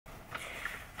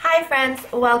Hi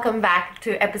friends, welcome back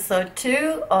to episode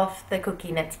 2 of the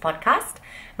KukieKnits podcast.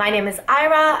 My name is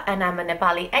Ira and I'm a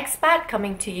Nepali expat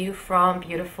coming to you from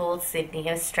beautiful Sydney,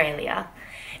 Australia.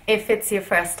 If it's your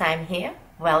first time here,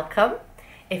 welcome.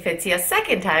 If it's your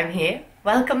second time here,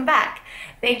 welcome back.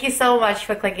 Thank you so much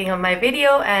for clicking on my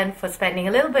video and for spending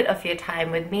a little bit of your time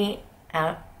with me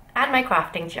and my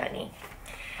crafting journey.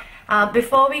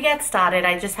 Before we get started,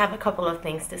 I just have a couple of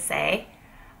things to say.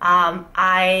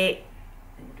 I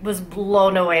was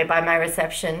blown away by my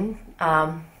reception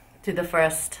to the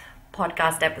first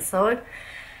podcast episode.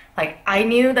 Like, I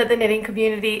knew that the knitting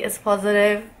community is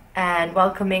positive and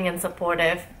welcoming and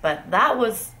supportive, but I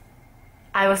was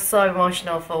so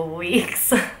emotional for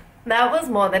weeks. That was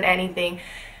more than anything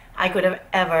I could have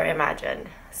ever imagined.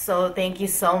 So thank you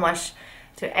so much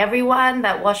to everyone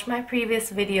that watched my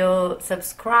previous video,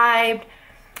 subscribed,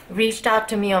 reached out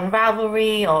to me on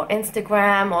Ravelry or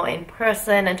Instagram or in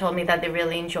person and told me that they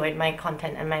really enjoyed my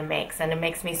content and my makes, and it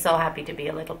makes me so happy to be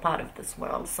a little part of this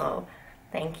world, so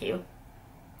thank you.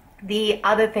 The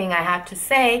other thing I have to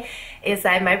say is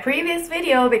that in my previous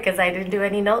video, because I didn't do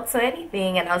any notes or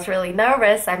anything and I was really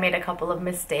nervous, I made a couple of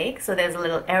mistakes. So there's a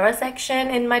little error section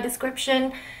in my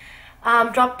description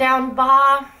drop down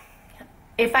bar.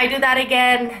 If I do that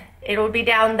again, it'll be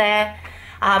down there.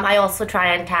 I also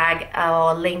try and tag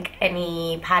or link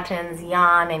any patterns,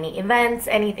 yarn, any events,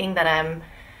 anything that I'm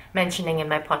mentioning in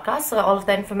my podcast. So all of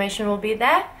the information will be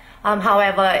there.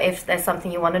 However, if there's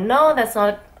something you want to know that's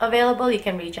not available, you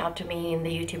can reach out to me in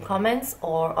the YouTube comments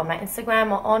or on my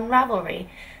Instagram or on Ravelry.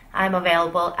 I'm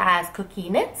available as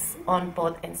KukieKnits on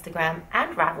both Instagram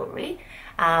and Ravelry.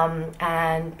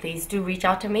 And please do reach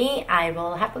out to me. I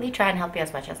will happily try and help you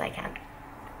as much as I can.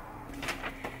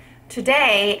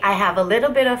 Today, I have a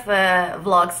little bit of a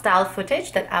vlog style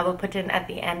footage that I will put in at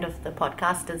the end of the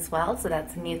podcast as well. So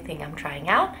that's a new thing I'm trying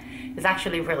out. It's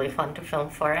actually really fun to film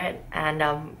for it and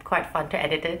quite fun to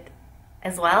edit it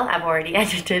as well. I've already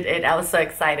edited it. I was so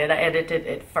excited. I edited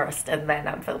it first and then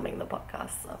I'm filming the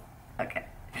podcast. So, okay.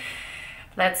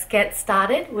 Let's get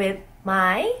started with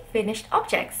my finished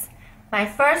objects. My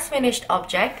first finished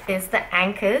object is the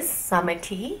Anchors Summer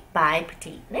Tea by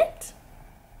Petite Knit.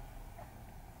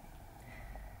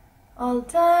 All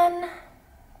done.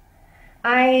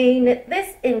 I knit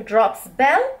this in Drops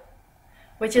Bell,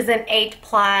 which is an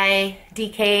 8-ply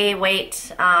DK weight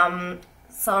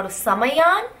sort of summer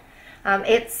yarn.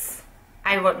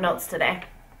 I wrote notes today.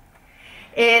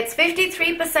 It's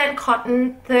 53%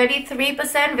 cotton, 33%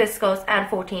 viscose, and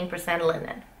 14%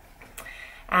 linen.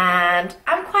 And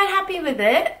I'm quite happy with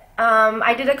it.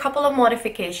 I did a couple of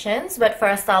modifications, but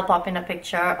first I'll pop in a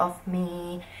picture of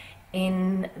me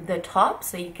in the top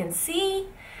so you can see.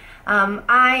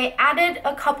 I added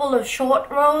a couple of short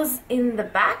rows in the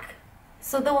back.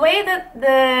 So the way that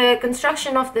the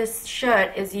construction of this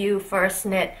shirt is, you first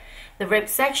knit the rib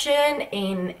section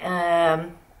in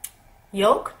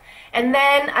yoke, and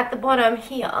then at the bottom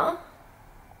here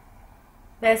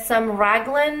there's some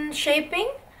raglan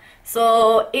shaping.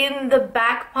 So in the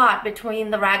back part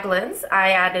between the raglans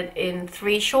I added in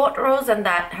 3 short rows, and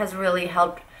that has really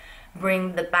helped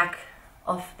bring the back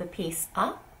of the piece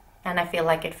up, and I feel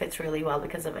like it fits really well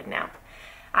because of it now.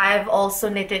 I've also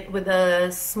knitted with a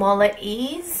smaller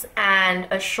ease and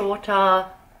a shorter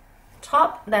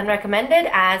top than recommended,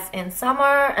 as in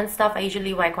summer and stuff I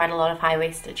usually wear quite a lot of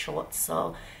high-waisted shorts,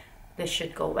 so this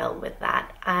should go well with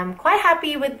that. I'm quite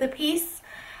happy with the piece.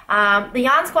 The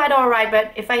yarn's quite alright,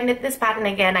 but if I knit this pattern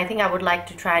again, I think I would like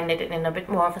to try and knit it in a bit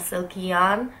more of a silky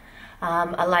yarn,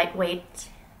 a lightweight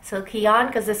silky yarn,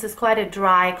 because this is quite a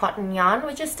dry cotton yarn,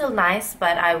 which is still nice,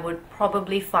 but I would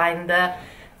probably find the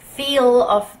feel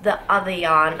of the other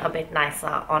yarn a bit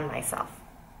nicer on myself.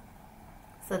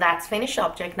 So that's finished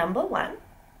object number 1.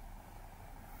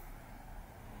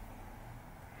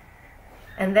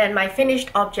 And then my finished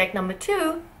object number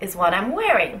 2 is what I'm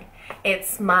wearing.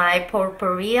 It's my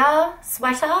Purpurea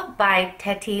sweater by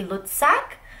Teti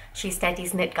Lutsak. She's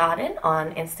Teti's Knit Garden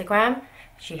on Instagram.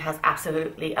 She has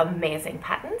absolutely amazing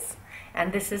patterns.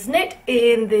 And this is knit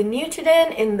in the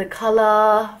Nutiden in the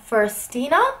color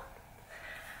Firstina.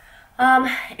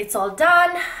 It's all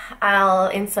done. I'll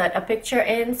insert a picture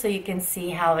in so you can see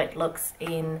how it looks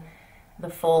in the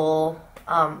full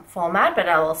format, but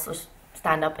I'll also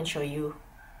stand up and show you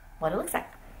what it looks like.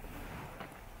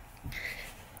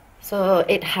 So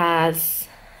it has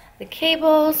the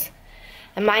cables,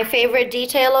 and my favorite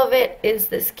detail of it is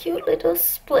this cute little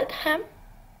split hem.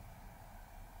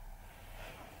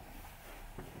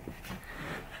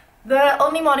 The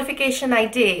only modification I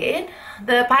did,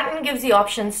 the pattern gives you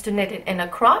options to knit it in a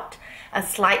cropped, a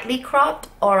slightly cropped,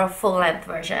 or a full length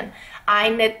version. I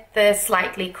knit the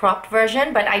slightly cropped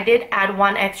version, but I did add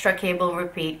one extra cable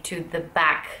repeat to the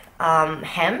back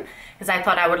hem because I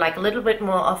thought I would like a little bit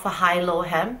more of a high-low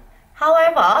hem.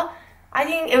 However, I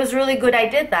think it was really good I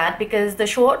did that because the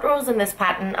short rows in this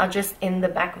pattern are just in the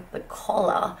back of the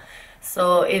collar,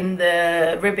 so in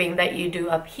the ribbing that you do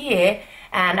up here,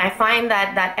 and I find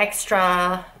that that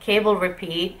extra cable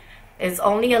repeat is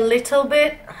only a little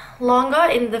bit longer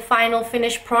in the final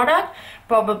finished product,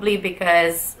 probably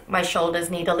because my shoulders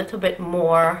need a little bit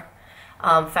more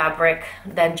fabric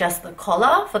than just the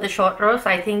collar for the short rows.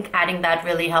 I think adding that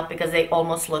really helped because they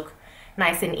almost look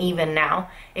nice and even now.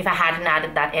 If I hadn't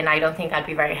added that in, I don't think I'd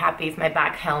be very happy if my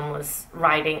back hem was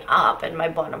riding up and my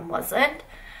bottom wasn't.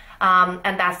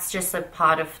 And that's just a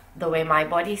part of the way my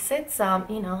body sits,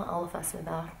 you know, all of us with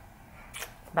our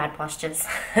bad postures.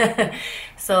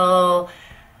 So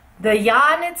the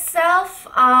yarn itself,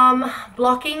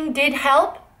 blocking did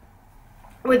help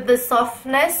with the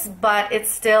softness, but it's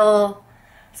still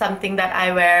something that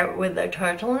I wear with a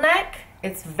turtleneck.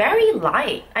 It's very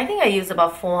light. I think I used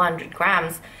about 400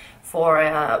 grams for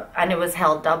and it was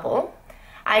held double.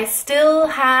 I still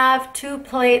have 2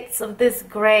 plates of this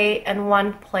gray and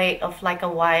 1 plate of like a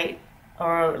white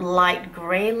or light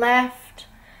gray left.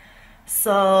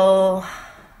 So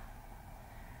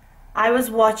I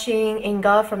was watching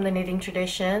Inga from the Knitting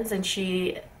Traditions, and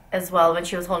she as well, when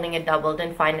she was holding it double,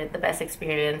 didn't find it the best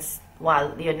experience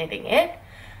while you're knitting it,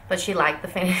 but she liked the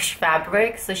finished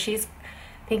fabric, so she's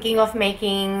thinking of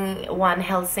making one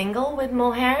held single with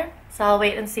mohair. So I'll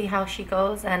wait and see how she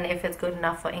goes, and if it's good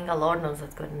enough for Inga, Lord knows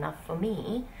it's good enough for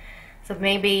me. So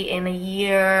maybe in a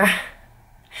year,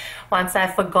 once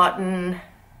I've forgotten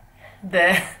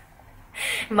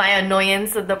my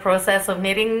annoyance of the process of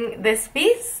knitting this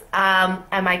piece,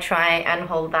 I might try and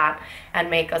hold that and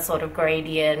make a sort of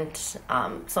gradient,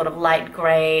 sort of light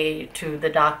gray to the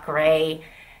dark gray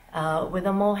with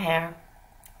a mohair.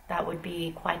 That would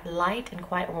be quite light and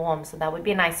quite warm, so that would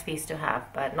be a nice piece to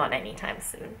have, but not anytime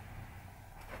soon.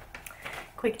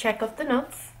 Quick check of the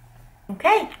notes.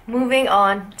 Okay, moving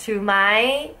on to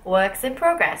my works in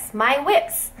progress, my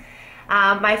whips.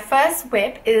 My first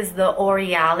whip is the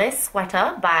Aurealis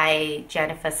sweater by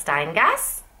Jennifer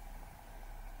Steingass.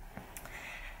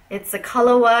 It's a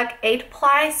colorwork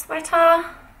 8-ply sweater.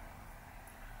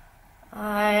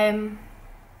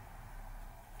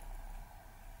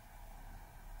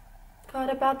 Got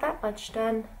about that much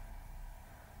done.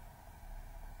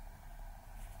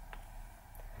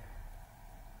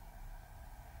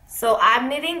 So I'm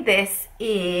knitting this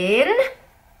in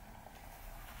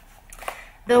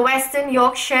the Western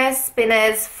Yorkshire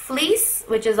Spinners Fleece,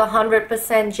 which is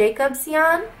 100% Jacob's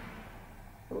yarn.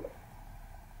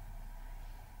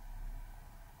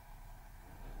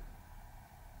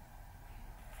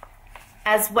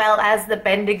 As well as the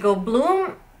Bendigo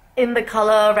Bloom in the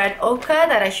color Red Ochre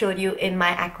that I showed you in my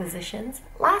Acquisitions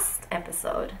last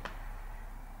episode.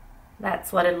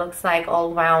 That's what it looks like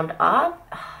all wound up.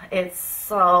 It's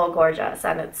so gorgeous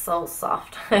and it's so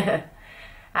soft.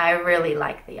 I really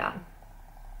like the yarn.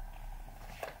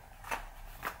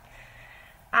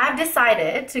 I've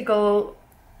decided to go...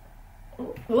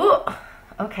 Ooh,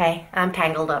 okay, I'm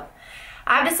tangled up.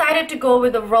 I've decided to go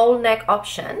with a roll neck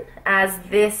option, as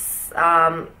this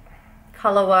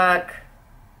colorwork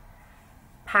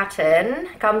pattern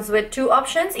comes with 2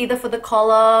 options, either for the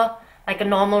collar, like a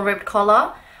normal ribbed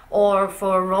collar, or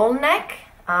for roll neck.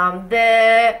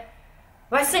 The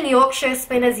Western Yorkshire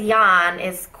Spinners yarn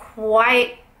is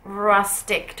quite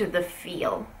rustic to the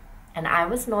feel, and I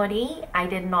was naughty. I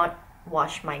did not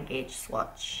wash my gauge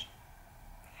swatch,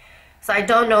 so I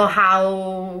don't know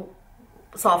how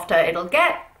softer it'll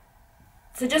get.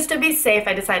 So just to be safe,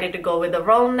 I decided to go with a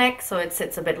roll neck, so it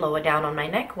sits a bit lower down on my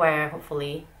neck, where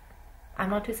hopefully I'm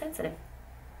not too sensitive.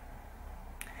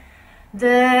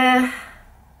 The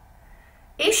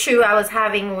issue I was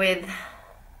having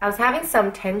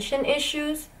some tension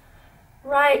issues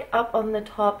right up on the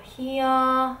top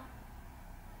here,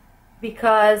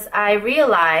 because I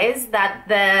realized that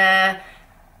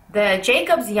the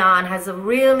Jacob's yarn has a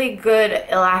really good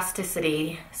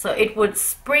elasticity, so it would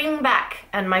spring back,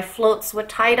 and my floats were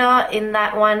tighter in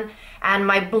that one, and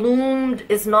my bloomed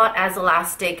is not as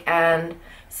elastic, and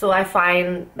so I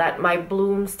find that my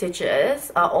bloom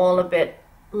stitches are all a bit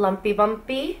lumpy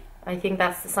bumpy. I think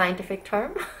that's the scientific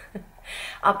term.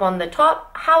 Up on the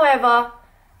top. However,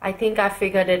 I think I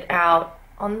figured it out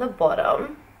on the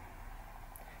bottom.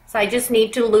 So I just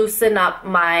need to loosen up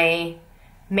my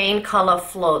main color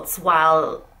floats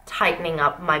while tightening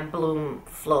up my bloom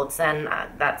floats, and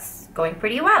that's going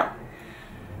pretty well.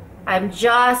 I'm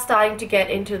just starting to get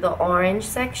into the orange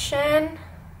section.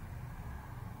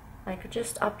 like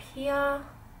just up here.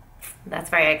 That's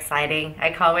very exciting.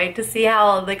 I can't wait to see how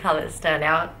all the colors turn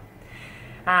out.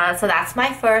 So that's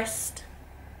my first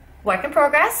work in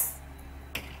progress.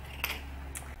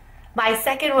 My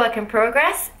second work in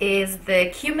progress is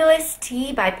the Cumulus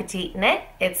T by KukieKnits.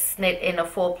 It's knit in a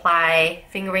 4-ply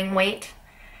fingering weight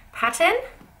pattern.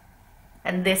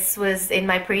 And this was in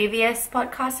my previous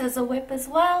podcast as a whip as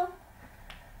well.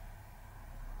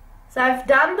 So I've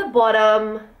done the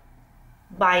bottom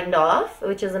bind off,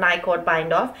 which is an I-cord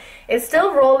bind off. It's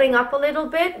still rolling up a little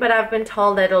bit, but I've been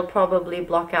told that it'll probably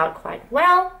block out quite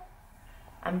well.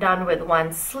 I'm done with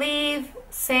one sleeve,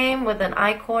 same with an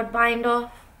I-cord bind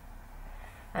off.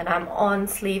 And I'm on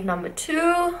sleeve number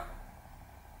 2.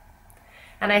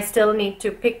 And I still need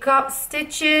to pick up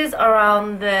stitches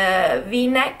around the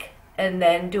V-neck and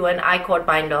then do an I-cord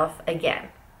bind off again.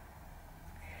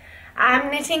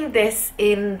 I'm knitting this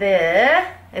in the,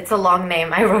 it's a long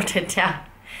name, I wrote it down.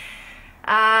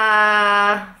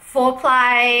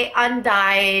 4-ply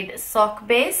undyed sock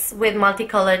base with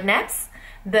multicolored neps.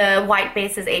 The white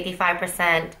base is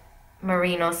 85%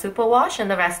 merino superwash and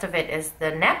the rest of it is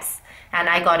the neps. And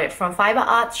I got it from Fiber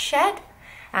Arts Shed.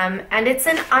 And it's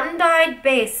an undyed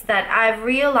base that I've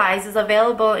realized is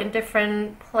available in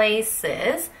different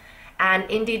places. And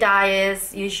indie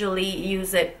dyers usually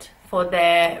use it for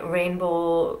their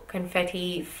rainbow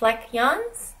confetti fleck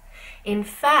yarns. In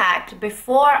fact,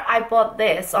 before I bought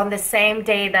this, on the same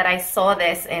day that I saw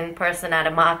this in person at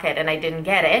a market and I didn't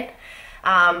get it,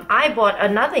 I bought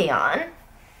another yarn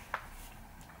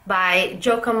by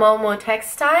Jokomomo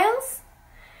Textiles.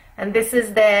 And this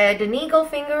is the Deneagle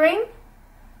fingering,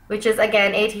 which is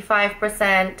again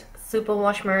 85%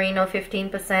 superwash merino, 15%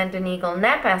 Deneagle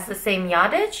nep, has the same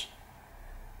yardage.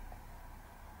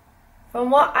 From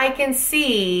what I can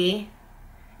see,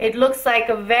 it looks like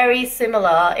a very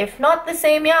similar, if not the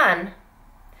same yarn.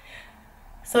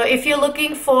 So if you're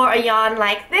looking for a yarn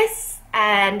like this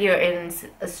and you're in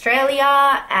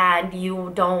Australia and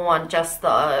you don't want just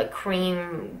the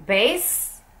cream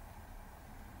base,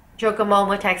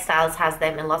 Jokomomo Textiles has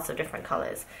them in lots of different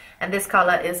colors. And this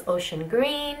color is ocean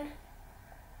green.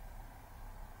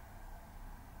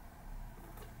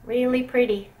 Really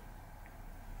pretty.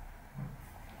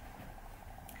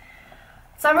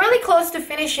 So I'm really close to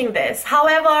finishing this.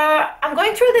 However, I'm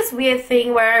going through this weird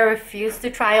thing where I refuse to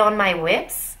try on my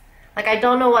whips. Like, I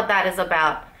don't know what that is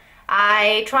about.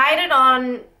 I tried it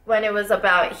on when it was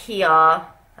about here,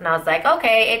 and I was like,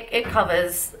 okay, it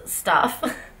covers stuff.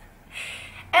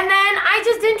 And then I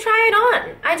just didn't try it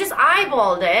on. I just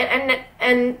eyeballed it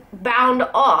and bound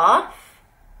off.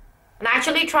 And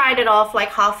actually tried it off like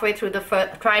halfway through the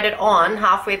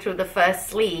halfway through the first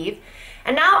sleeve.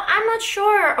 And now I'm not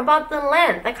sure about the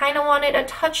length. I kind of want it a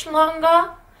touch longer.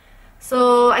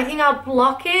 So I think I'll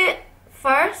block it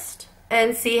first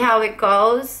and see how it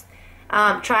goes.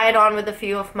 Try it on with a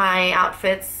few of my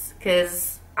outfits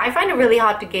because I find it really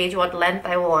hard to gauge what length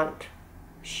I want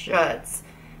shirts.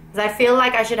 Because I feel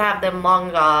like I should have them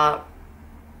longer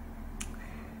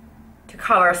to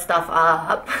cover stuff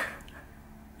up.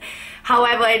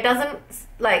 However, it doesn't,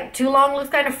 like, too long looks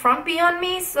kind of frumpy on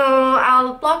me, so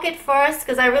I'll block it first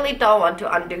because I really don't want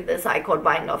to undo this I-cord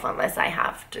bind off unless I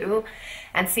have to,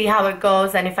 and see how it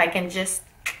goes, and if I can just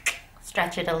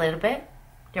stretch it a little bit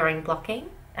during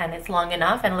blocking and it's long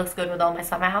enough and looks good with all my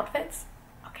summer outfits.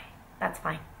 Okay, that's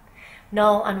fine.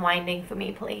 No unwinding for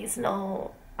me, please.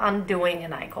 No undoing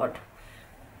an I-cord.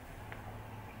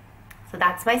 So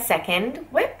that's my second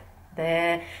whip,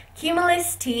 the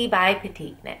Cumulus T by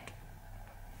KukieKnits.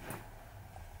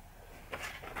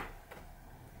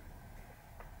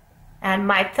 And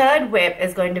my third whip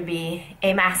is going to be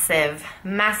a massive,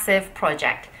 massive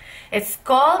project. It's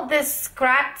called the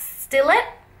Scrat Stillet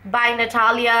by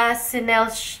Natalia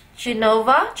Sinelchikova.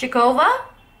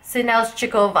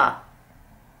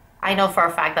 I know for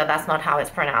a fact that that's not how it's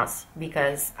pronounced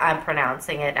because I'm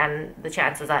pronouncing it and the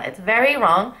chances are it's very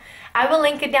wrong. I will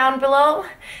link it down below.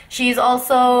 She's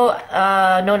also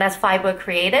known as Fiber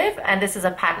Creative, and this is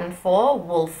a pattern for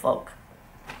wool folk.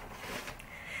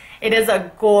 It is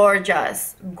a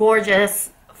gorgeous, gorgeous,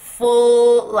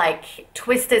 full, like,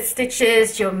 twisted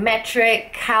stitches,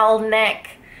 geometric, cowl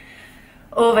neck,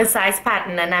 oversized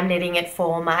pattern, and I'm knitting it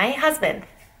for my husband.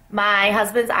 My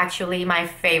husband's actually my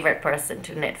favorite person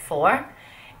to knit for.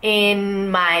 In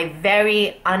my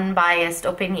very unbiased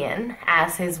opinion,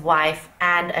 as his wife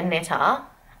and a knitter,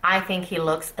 I think he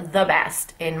looks the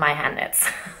best in my hand knits.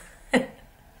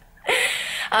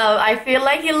 I feel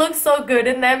like he looks so good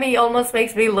in them, he almost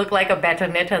makes me look like a better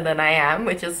knitter than I am,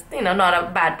 which is, you know, not a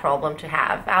bad problem to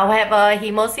have. However,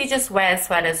 he mostly just wears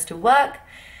sweaters to work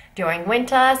during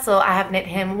winter. So I have knit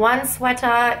him one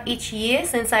sweater each year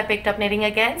since I picked up knitting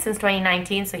again, since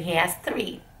 2019, so he has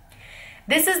 3.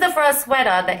 This is the first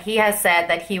sweater that he has said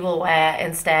that he will wear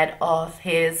instead of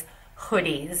his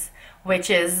hoodies, which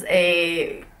is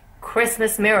a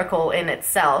Christmas miracle in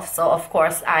itself. So of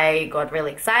course I got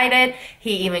really excited.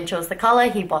 He even chose the color,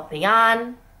 he bought the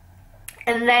yarn,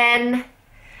 and then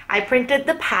I printed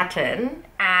the pattern,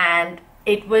 and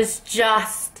it was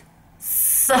just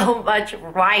so much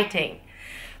writing.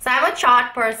 So I'm a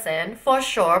chart person for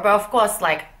sure, but of course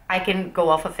like I can go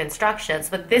off of instructions,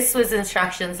 but this was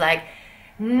instructions like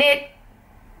knit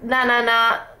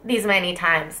these many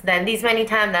times, then these many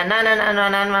times, then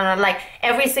like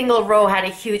every single row had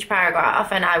a huge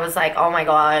paragraph, and I was like, oh my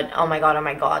god, oh my god, oh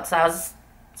my god. So I was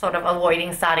sort of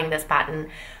avoiding starting this pattern,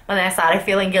 and then I started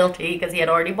feeling guilty because he had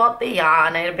already bought the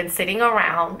yarn. It had been sitting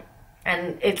around,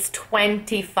 and it's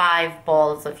 25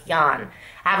 balls of yarn.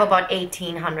 I have about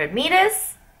 1800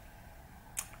 meters.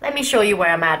 Let me show you where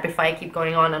I'm at before I keep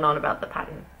going on and on about the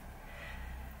pattern.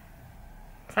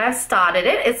 So I've started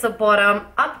it. It's a bottom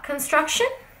up construction,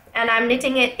 and I'm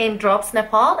knitting it in Drops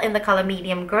Nepal in the color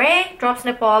medium gray. Drops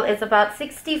Nepal is about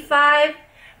 65%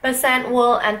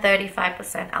 wool and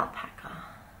 35% alpaca.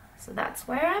 So that's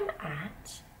where I'm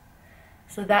at.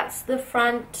 So that's the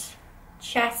front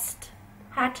chest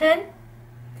pattern,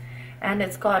 and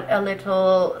it's got a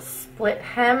little split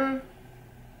hem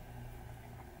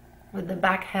with the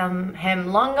back hem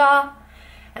longer,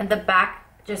 and the back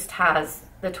just has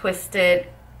the twisted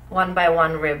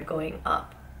 1x1 rib going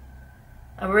up.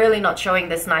 I'm really not showing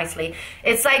this nicely.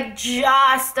 It's like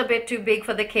just a bit too big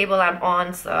for the cable I'm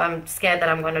on, so I'm scared that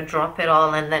I'm going to drop it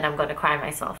all and then I'm going to cry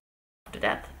myself to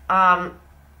death.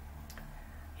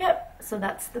 Yep, so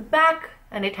that's the back,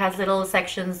 and it has little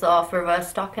sections of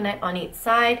reverse stockinette on each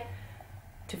side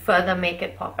to further make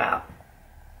it pop out.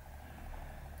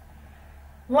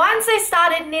 Once I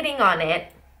started knitting on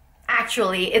it,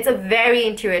 actually, it's a very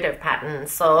intuitive pattern,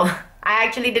 so I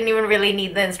actually didn't even really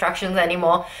need the instructions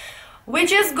anymore,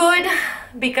 which is good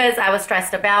because I was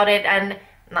stressed about it, and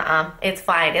it's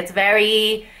fine. It's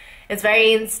very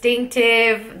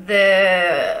instinctive.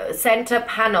 The center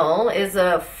panel is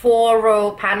a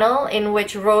 4-row panel in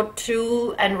which row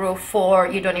 2 and row 4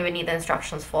 you don't even need the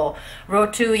instructions for. Row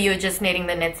 2 you're just knitting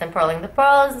the knits and purling the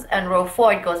pearls, and row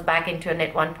 4 it goes back into a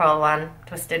knit 1 purl 1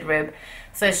 twisted rib.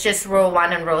 So it's just row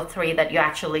 1 and row 3 that you're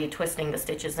actually twisting the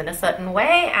stitches in a certain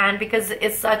way, and because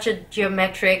it's such a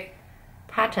geometric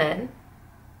pattern,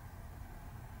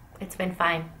 it's been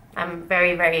fine. I'm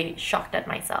very shocked at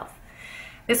myself.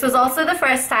 This was also the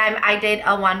first time I did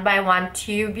a 1x1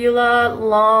 tubular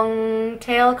long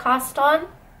tail cast on.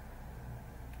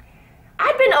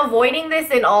 I've been avoiding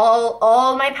this in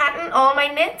all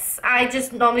my knits. I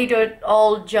just normally do it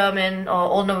all German or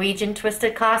all Norwegian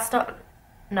twisted cast on.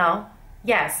 No.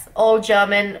 Yes, all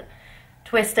German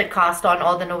twisted cast on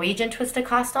or the Norwegian twisted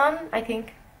cast on, I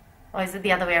think. Or is it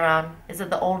the other way around? Is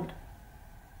it the old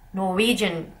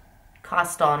Norwegian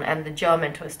cast on and the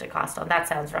German twisted cast on? That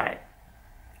sounds right.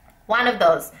 One of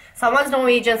those. Someone's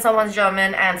Norwegian, someone's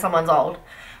German, and someone's old.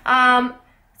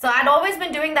 So I'd always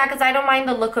been doing that because I don't mind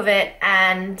the look of it,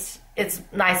 and it's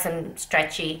nice and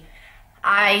stretchy.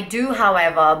 I do,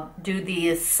 however, do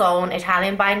the sewn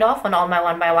Italian bind off on all my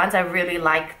 1x1s. I really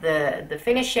like the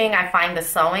finishing. I find the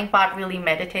sewing part really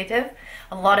meditative.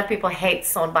 A lot of people hate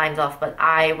sewn binds off, but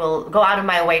I will go out of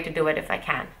my way to do it if I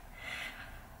can.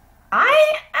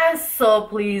 I am so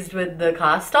pleased with the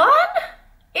cast on.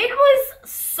 It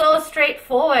was so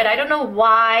straightforward. I don't know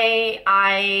why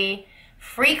I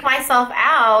freak myself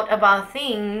out about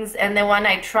things, and then when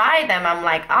I try them, I'm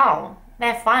like, oh,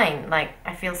 they're fine. Like,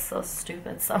 I feel so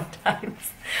stupid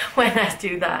sometimes when I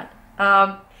do that.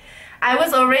 I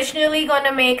was originally going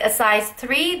to make a size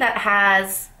 3 that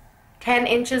has 10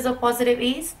 inches of positive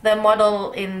ease. The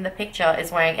model in the picture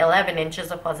is wearing 11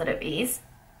 inches of positive ease,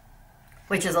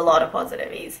 which is a lot of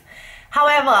positive ease.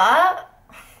 However,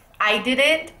 I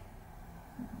didn't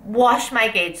wash my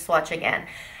gauge swatch again.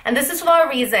 And this is for a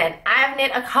reason. I've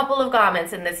knit a couple of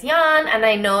garments in this yarn, and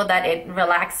I know that it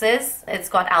relaxes. It's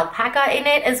got alpaca in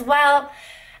it as well,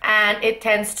 and it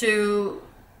tends to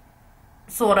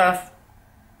sort of,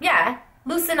 yeah,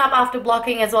 loosen up after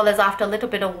blocking as well as after a little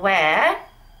bit of wear.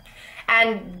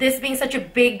 And this being such a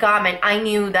big garment, I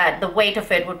knew that the weight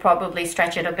of it would probably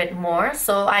stretch it a bit more.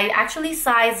 So I actually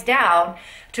sized down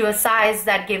to a size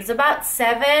that gives about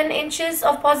 7 inches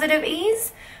of positive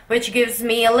ease, which gives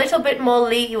me a little bit more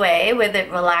leeway with it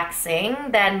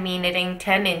relaxing than me knitting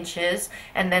 10 inches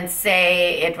and then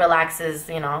say it relaxes,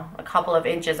 you know, a couple of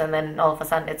inches and then all of a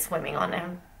sudden it's swimming on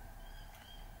him.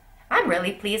 I'm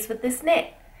really pleased with this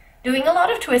knit. Doing a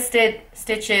lot of twisted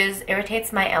stitches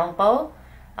irritates my elbow,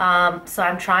 so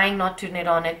I'm trying not to knit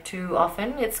on it too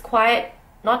often. It's quite,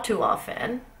 not too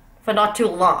often, for not too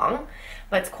long,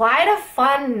 but it's quite a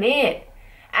fun knit.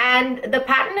 And the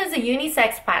pattern is a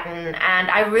unisex pattern,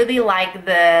 and I really like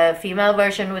the female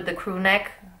version with the crew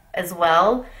neck as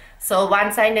well. So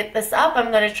once I knit this up,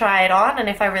 I'm going to try it on, and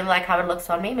if I really like how it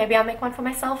looks on me, maybe I'll make one for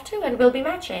myself too, and we'll be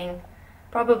matching.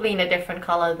 Probably in a different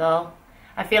color though.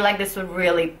 I feel like this would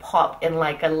really pop in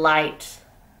like a light,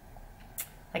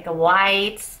 like a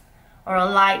white, or a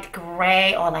light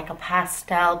gray, or like a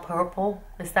pastel purple.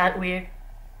 Is that weird?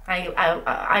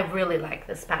 I really like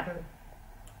this pattern.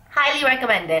 Highly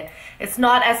recommend it. It's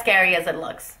not as scary as it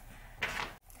looks.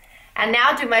 And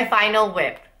now to my final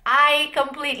whip. I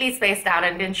completely spaced out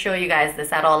and didn't show you guys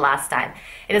this at all last time.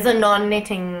 It is a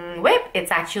non-knitting whip. It's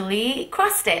actually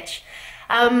cross stitch.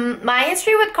 My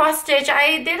history with cross stitch,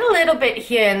 I did a little bit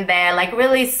here and there, like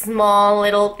really small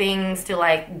little things to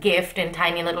like gift in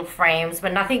tiny little frames,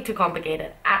 but nothing too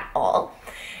complicated at all.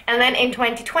 And then in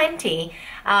 2020,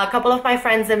 a couple of my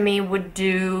friends and me would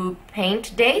do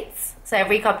paint dates. So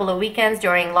every couple of weekends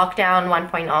during lockdown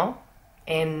 1.0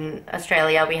 in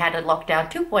Australia, we had a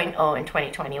lockdown 2.0 in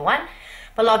 2021,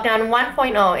 but lockdown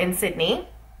 1.0 in Sydney,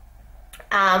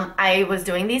 I was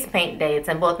doing these paint dates,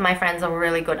 and both my friends are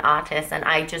really good artists, and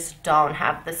I just don't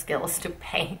have the skills to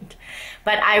paint.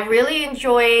 But I really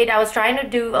enjoyed, I was trying to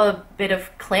do a bit of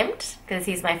Klimt, because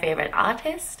he's my favorite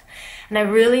artist, and I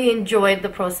really enjoyed the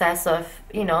process of,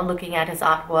 you know, looking at his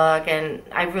artwork, and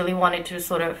I really wanted to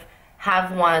sort of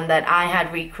have one that I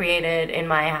had recreated in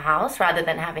my house rather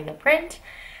than having a print.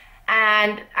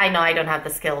 And I know I don't have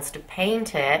the skills to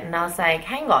paint it, and I was like,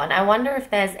 hang on, I wonder if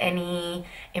there's any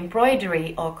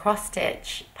embroidery or cross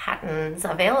stitch patterns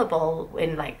available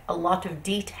in like a lot of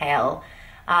detail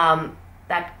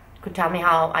that could tell me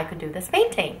how I could do this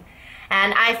painting.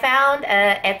 And I found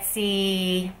a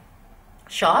Etsy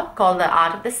shop called The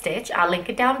Art of the Stitch. I'll link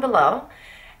it down below.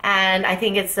 And I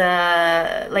think it's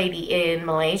a lady in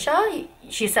Malaysia.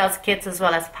 She sells kits as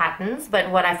well as patterns, but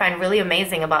what I find really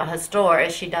amazing about her store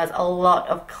is she does a lot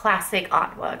of classic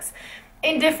artworks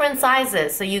in different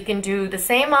sizes. So you can do the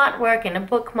same artwork in a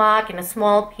bookmark, in a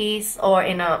small piece, or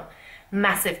in a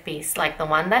massive piece like the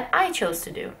one that I chose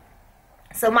to do.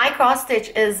 So my cross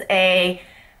stitch is a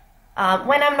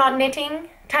when I'm not knitting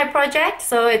type project,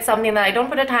 so it's something that I don't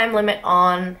put a time limit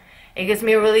on. It gives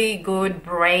me a really good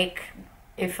break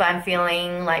if I'm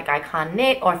feeling like I can't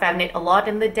knit, or if I've knit a lot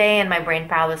in the day and my brain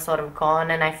power is sort of gone,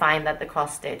 and I find that the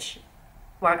cross stitch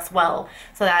works well,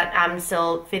 so that I'm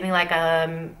still feeling like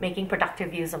I'm making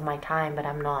productive use of my time, but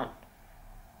I'm not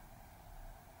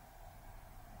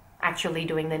actually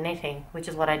doing the knitting, which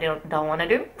is what I don't want to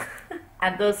do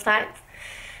at those times.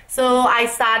 So I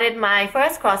started my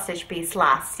first cross stitch piece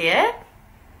last year,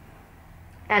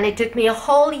 and it took me a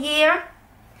whole year.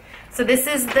 So this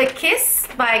is the Kiss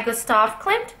by Gustav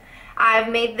Klimt. I've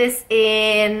made this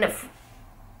in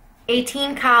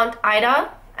 18 count Ida,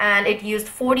 and it used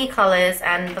 40 colors,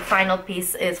 and the final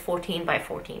piece is 14 by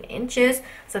 14 inches.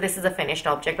 So this is a finished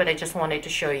object, but I just wanted to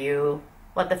show you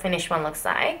what the finished one looks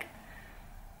like.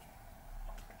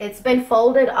 It's been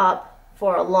folded up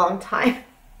for a long time.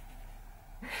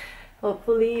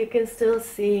 Hopefully you can still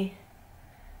see.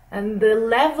 And the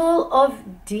level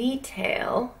of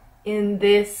detail in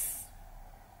this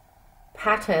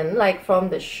pattern, like from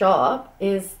the shop,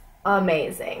 is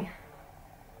amazing.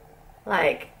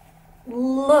 Like,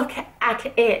 look at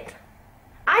it.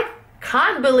 I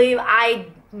can't believe I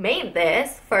made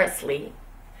this, firstly,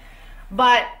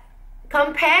 but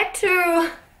compared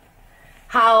to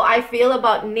how I feel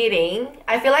about knitting,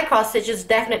 I feel like cross stitch is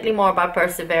definitely more about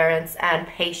perseverance and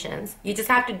patience. You just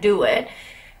have to do it.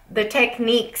 The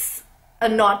techniques are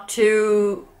not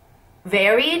too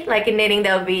varied. Like in knitting,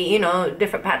 there'll be, you know,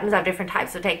 different patterns have different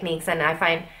types of techniques, and I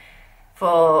find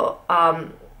for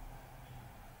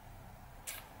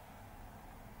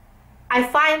I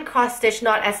find cross stitch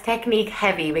not as technique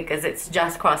heavy because it's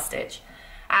just cross stitch,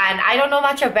 and I don't know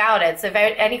much about it. So if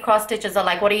any cross stitches are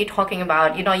like, what are you talking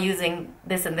about, you're not using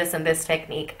this and this and this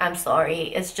technique, I'm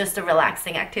sorry, it's just a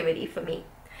relaxing activity for me.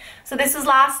 So this is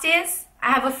last year's.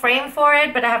 I have a frame for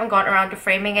it, but I haven't gotten around to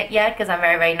framing it yet because I'm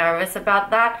very nervous about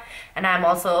that, and I'm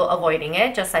also avoiding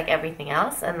it just like everything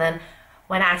else. And then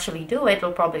when I actually do it,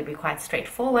 it'll probably be quite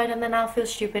straightforward, and then I'll feel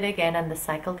stupid again, and the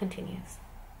cycle continues.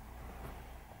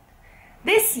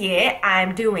 This year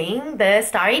I'm doing the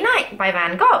Starry Night by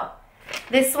Van Gogh.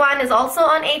 This one is also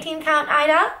on 18 count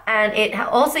Ida, and it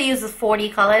also uses 40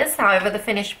 colors. However, the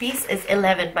finished piece is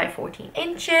 11 by 14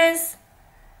 inches.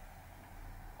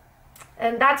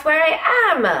 And that's where I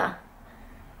am.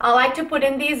 I like to put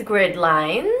in these grid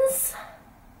lines.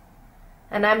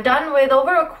 And I'm done with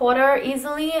over a quarter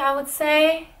easily, I would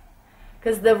say,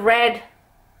 because the red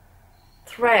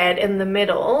thread in the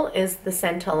middle is the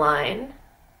center line.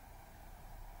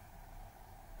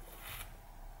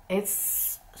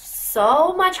 It's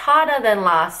so much harder than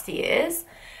last year's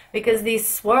because these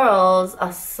swirls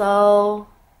are so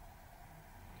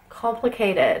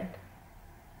complicated.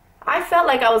 I felt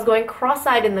like I was going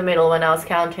cross-eyed in the middle when I was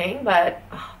counting, but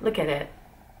oh, look at it.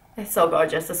 It's so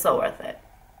gorgeous. It's so worth it.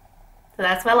 So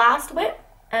that's my last whip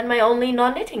and my only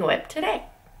non-knitting whip today.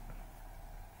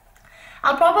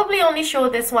 I'll probably only show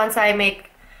this once I make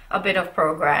a bit of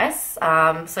progress,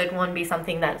 so it won't be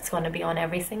something that's going to be on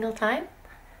every single time.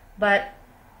 But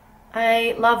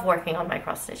I love working on my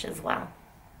cross stitch as well.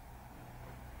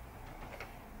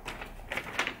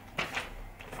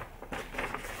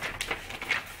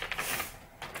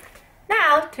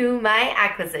 Now to my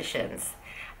acquisitions.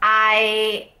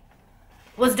 I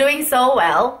was doing so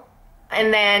well,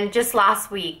 and then just last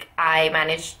week I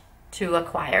managed to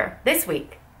acquire, this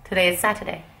week, today is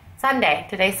Saturday, Sunday,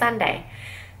 today's Sunday.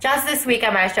 Just this week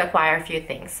I managed to acquire a few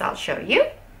things, so I'll show you.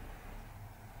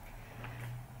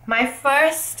 My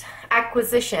first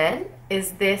acquisition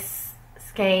is this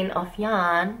skein of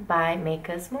yarn by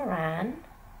Makers Moran.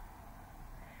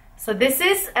 So this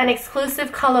is an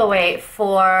exclusive colorway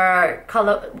for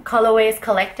Colorways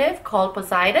Collective called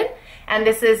Poseidon, and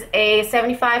this is a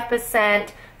 75%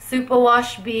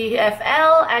 superwash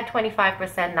BFL and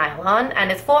 25% nylon,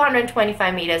 and it's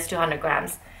 425 meters, 200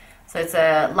 grams. So it's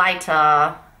a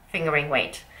lighter fingering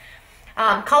weight.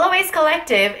 Colorways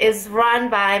Collective is run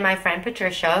by my friend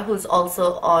Patricia, who's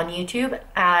also on YouTube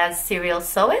as Serial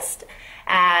Sewist,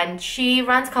 and she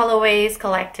runs Colorways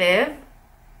Collective.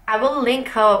 I will link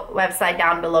her website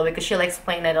down below because she'll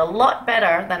explain it a lot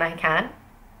better than I can.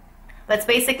 But it's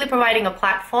basically providing a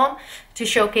platform to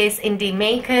showcase indie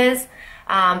makers,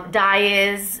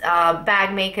 dyers,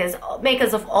 bag makers,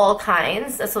 makers of all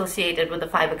kinds associated with the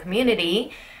fiber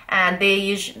community. And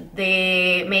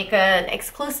they make an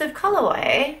exclusive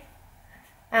colorway,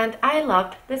 and I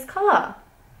loved this color.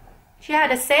 She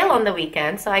had a sale on the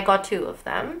weekend, so I got 2 of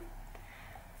them.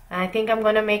 And I think I'm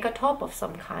gonna make a top of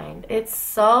some kind. It's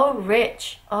so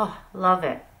rich. Oh, love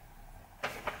it.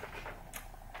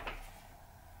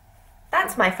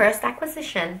 That's my first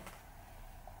acquisition.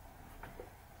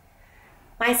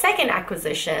 My second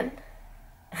acquisition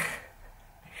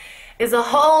is a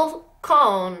whole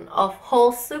cone of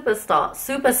whole super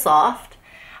soft.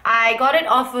 I got it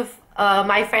off of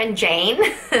my friend Jane.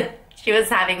 She was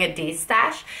having a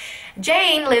D-stash.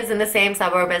 Jane lives in the same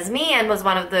suburb as me and was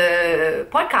one of the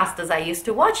podcasters I used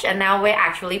to watch, and now we're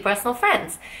actually personal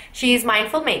friends. She's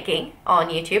Mindful Making on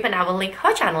YouTube, and I will link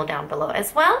her channel down below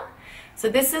as well. So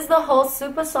this is the whole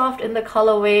super soft in the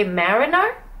colorway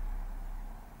Mariner.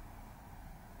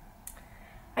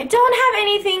 I don't have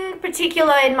anything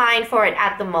particular in mind for it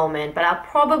at the moment, but I'll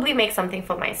probably make something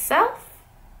for myself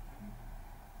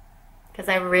because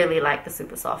I really like the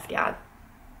super soft yarn.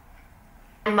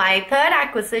 My third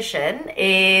acquisition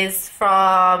is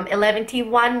from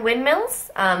 11T1 Windmills.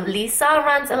 Lisa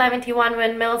runs 11T1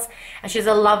 Windmills, and she's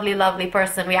a lovely, lovely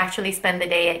person. We actually spent the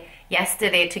day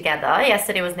yesterday together.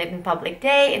 Yesterday was Knit in Public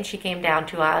Day, and she came down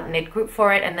to our knit group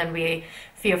for it, and then a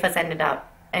few of us ended up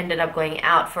going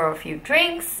out for a few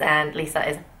drinks, and Lisa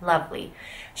is lovely.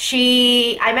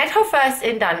 I met her first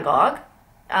in Dungog.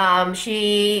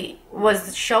 She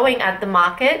was showing at the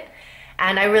market,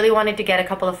 and I really wanted to get a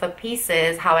couple of her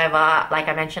pieces. However, like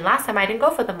I mentioned last time, I didn't go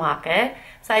for the market.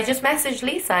 So I just messaged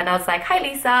Lisa and I was like, "Hi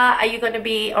Lisa, are you going to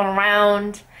be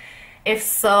around? If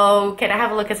so, can I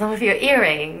have a look at some of your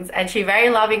earrings?" And she very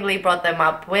lovingly brought them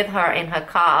up with her in her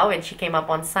car when she came up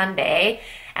on Sunday.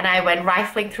 And I went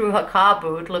rifling through her car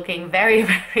boot looking very,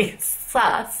 very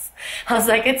sus. I was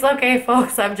like, "It's okay,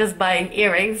 folks, I'm just buying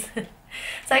earrings."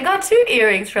 So I got 2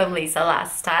 earrings from Lisa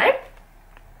last time.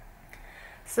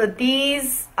 So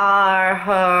these are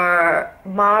her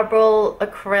marble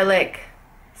acrylic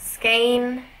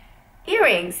skein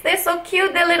earrings. They're so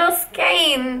cute, they're little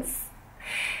skeins.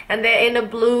 And they're in a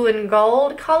blue and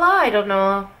gold color. I don't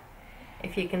know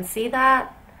if you can see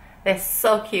that. They're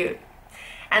so cute.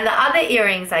 And the other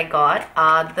earrings I got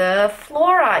are the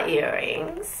Flora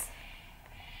earrings.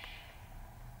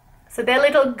 So they're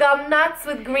little gum nuts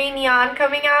with green yarn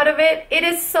coming out of it. It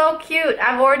is so cute.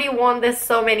 I've already worn this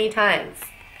so many times.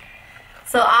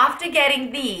 So after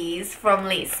getting these from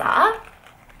Lisa,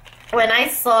 when I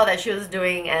saw that she was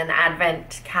doing an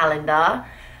advent calendar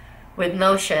with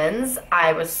notions,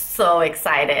 I was so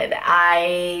excited.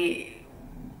 I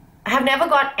I have never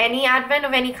got any advent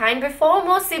of any kind before,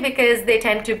 mostly because they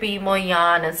tend to be more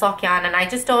yarn and sock yarn, and I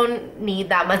just don't need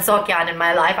that much sock yarn in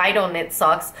my life. I don't knit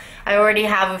socks. I already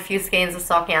have a few skeins of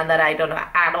sock yarn that I don't know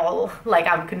at all. Like,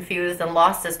 I'm confused and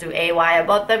lost as to A, why I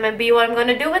bought them, and B, what I'm going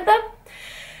to do with them.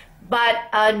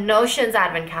 But Notions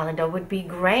advent calendar would be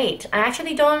great. I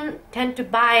actually don't tend to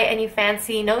buy any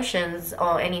fancy Notions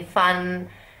or any fun,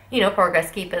 you know,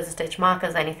 progress keepers, stitch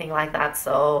markers, anything like that.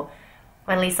 So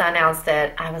when Lisa announced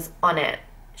it, I was on it.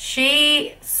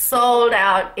 She sold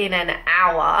out in an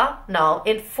hour, no,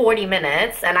 in 40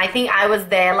 minutes. And I think I was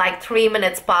there like 3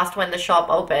 minutes past when the shop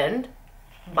opened,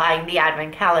 buying the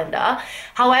advent calendar.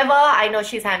 However, I know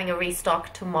she's having a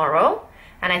restock tomorrow.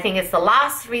 And I think it's the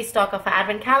last restock of her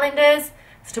advent calendars.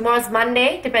 So tomorrow's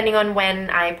Monday. Depending on when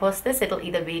I post this, it'll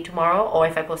either be tomorrow, or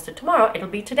if I post it tomorrow, it'll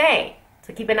be today.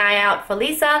 So keep an eye out for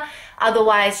Lisa.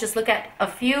 Otherwise, just look at a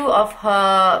few of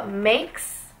her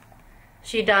makes.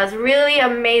 She does really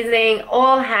amazing,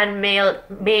 all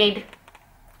handmade.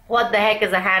 What the heck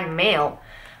is a handmail?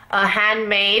 A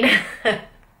handmade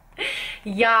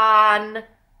yarn-based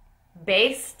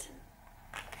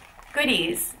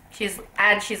goodies. She's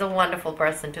a wonderful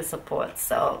person to support.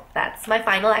 So that's my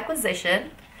final acquisition,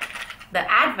 the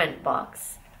advent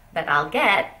box that I'll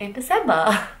get in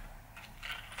December.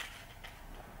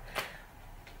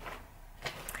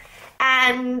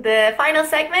 And the final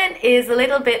segment is a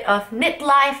little bit of knit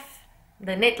life,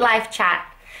 the knit life chat.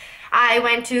 I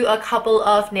went to a couple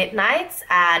of knit nights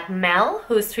at Mel,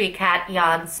 who's 3 Cat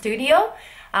Yarn Studio.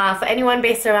 For anyone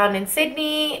based around in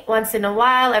Sydney, once in a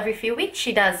while, every few weeks,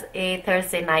 she does a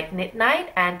Thursday night knit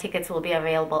night, and tickets will be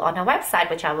available on her website,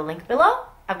 which I will link below.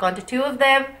 I've gone to 2 of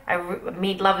them. I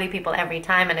meet lovely people every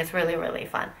time, and it's really, really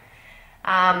fun.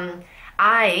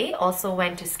 I also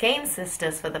went to Skein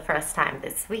Sisters for the first time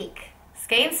this week.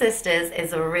 Skein Sisters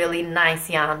is a really nice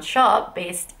yarn shop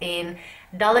based in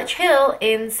Dulwich Hill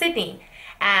in Sydney.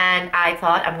 And I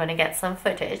thought I'm going to get some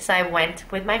footage. So I went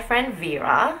with my friend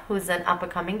Vera, who's an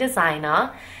up-and-coming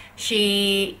designer.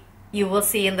 She, you will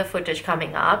see in the footage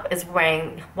coming up, is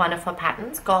wearing one of her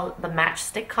patterns called the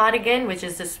Matchstick Cardigan, which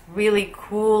is just really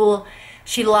cool.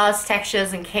 She loves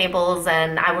textures and cables,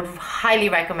 and I would highly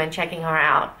recommend checking her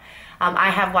out.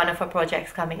 I have one of her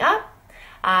projects coming up.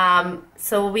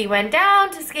 So we went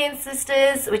down to Skein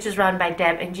Sisters, which is run by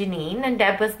Deb and Janine, and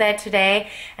Deb was there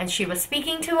today, and she was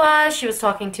speaking to us. She was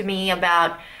talking to me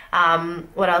about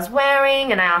what I was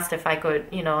wearing, and I asked if I could,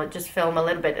 you know, just film a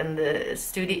little bit in the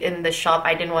studio, in the shop.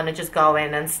 I didn't want to just go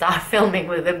in and start filming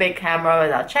with a big camera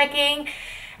without checking.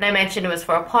 And I mentioned it was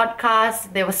for a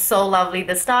podcast. They were so lovely.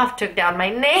 The staff took down my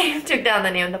name, took down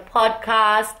the name of the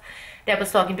podcast. Deb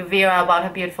was talking to Vera about her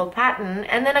beautiful pattern,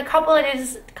 and then a couple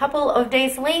of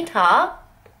days later,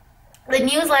 the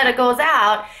newsletter goes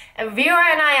out, and Vera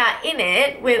and I are in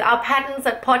it with our patterns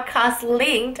at podcast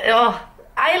linked. Oh,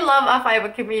 I love our fiber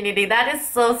community. That is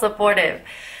so supportive.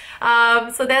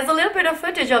 So there's a little bit of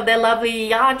footage of their lovely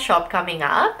yarn shop coming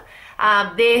up.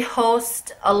 They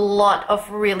host a lot of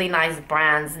really nice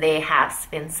brands. They have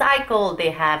Spin Cycle, they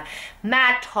have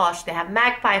Mad Tosh, they have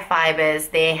Magpie Fibers,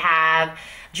 they have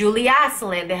Julie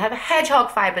Asselin, they have Hedgehog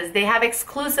Fibers, they have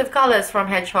exclusive colors from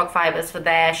Hedgehog Fibers for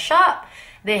their shop.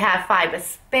 They have Fiber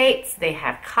Spates, they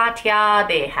have Katya,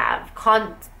 they have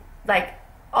like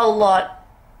a lot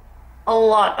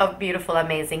of beautiful,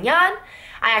 amazing yarn.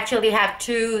 I actually have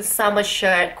 2 summer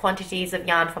shirt quantities of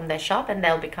yarn from their shop, and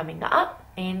they'll be coming up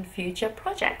in future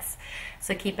projects.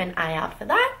 So keep an eye out for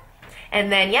that. And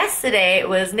then yesterday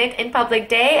was Knit in Public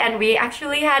Day, and we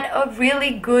actually had a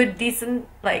really good, decent,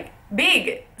 like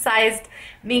big sized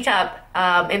meetup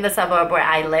in the suburb where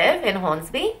I live in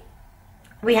Hornsby.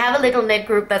 We have a little knit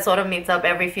group that sort of meets up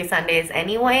every few Sundays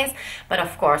anyways, but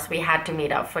of course we had to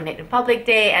meet up for Knit in Public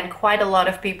Day, and quite a lot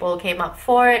of people came up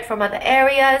for it from other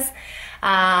areas.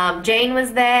 Jane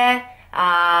was there,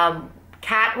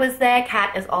 Kat was there.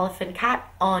 Kat is Oliphant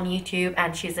Cat on YouTube,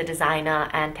 and she's a designer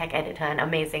and tech editor, an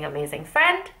amazing, amazing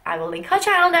friend. I will link her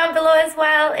channel down below as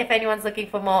well if anyone's looking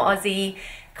for more Aussie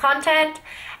content.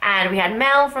 And we had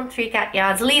Mel from 3 Cat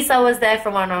Yarns. Lisa was there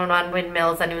from 101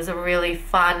 Windmills, and it was a really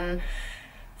fun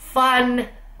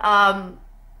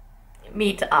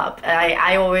meet up.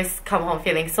 I always come home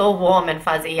feeling so warm and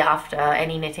fuzzy after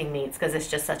any knitting meets, because it's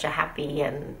just such a happy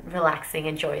and relaxing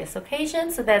and joyous occasion.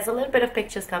 So there's a little bit of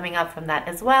pictures coming up from that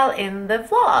as well in the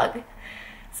vlog.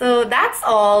 So that's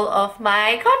all of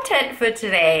my content for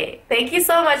today. Thank you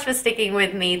so much for sticking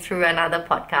with me through another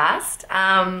podcast.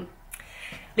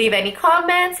 Leave any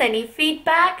comments, any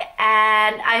feedback,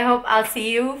 and I hope I'll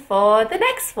see you for the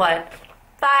next one.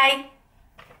 Bye!